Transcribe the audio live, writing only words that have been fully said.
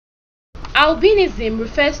Albinism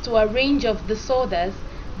refers to a range of disorders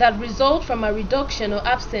that result from a reduction or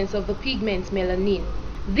absence of the pigment melanin.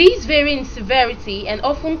 These vary in severity and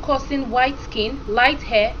often causing white skin, light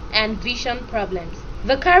hair, and vision problems.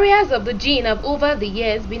 The carriers of the gene have over the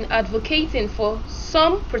years been advocating for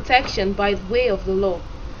some protection by way of the law.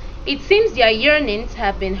 It seems their yearnings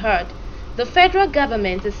have been heard. The federal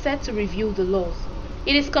government is set to review the laws.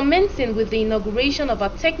 It is commencing with the inauguration of a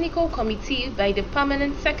technical committee by the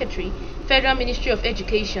Permanent Secretary, Federal Ministry of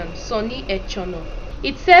Education, Sonny Echono.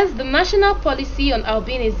 It says the national policy on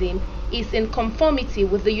albinism is in conformity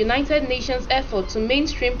with the United Nations effort to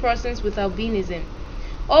mainstream persons with albinism.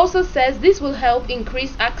 Also says this will help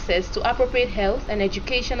increase access to appropriate health and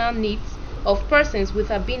educational needs of persons with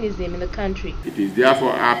albinism in the country. It is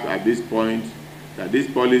therefore apt at this point that this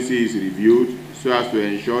policy is reviewed so as to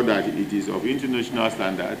ensure that it is of international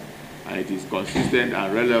standard and it is consistent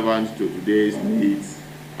and relevant to today's needs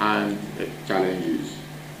and challenges.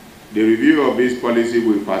 The review of this policy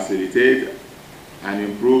will facilitate and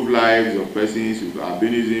improve lives of persons with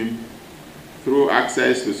albinism through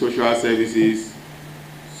access to social services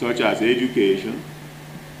such as education,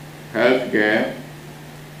 healthcare,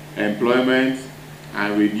 employment,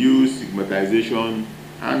 and reduce stigmatization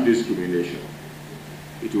and discrimination.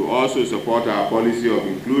 It will also support our policy of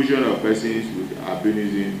inclusion of persons with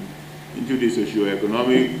albinism into the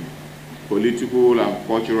socio-economic, political, and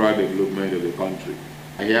cultural development of the country.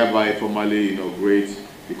 I hereby formally inaugurate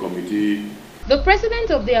the committee. The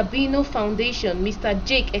president of the Albino Foundation, Mr.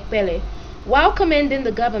 Jake Ekpele, while commending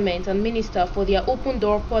the government and minister for their open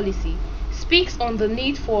door policy, speaks on the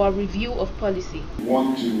need for a review of policy. I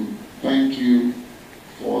want to thank you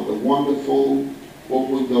for the wonderful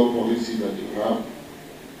open door policy that you have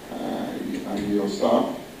and your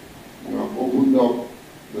staff. You have opened up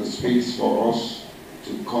the space for us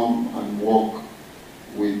to come and work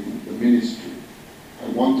with the ministry. I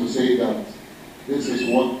want to say that this is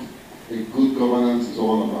what a good governance is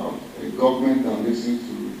all about. A government that listens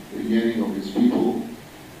to the hearing of its people,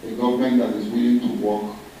 a government that is willing to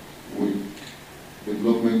work with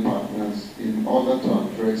development partners in order to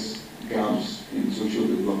address gaps in social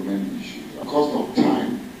development issues. Cost of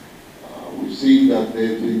time, we've seen that there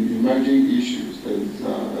have been emerging issues. There's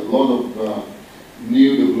a lot of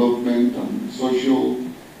new development and social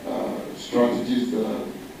strategies,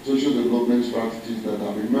 social development strategies that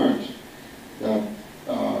have emerged that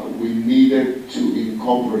we needed to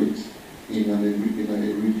incorporate in a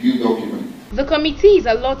review document. The committee is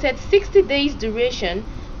allotted 60 days duration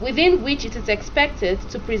within which it is expected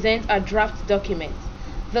to present a draft document.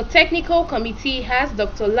 The technical committee has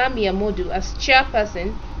Dr. Lamia Modu as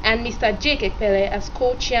chairperson and Mr. Jake Ekpele as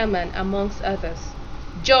co-chairman amongst others.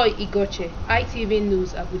 Joy Igoche, ITV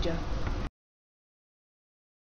News, Abuja.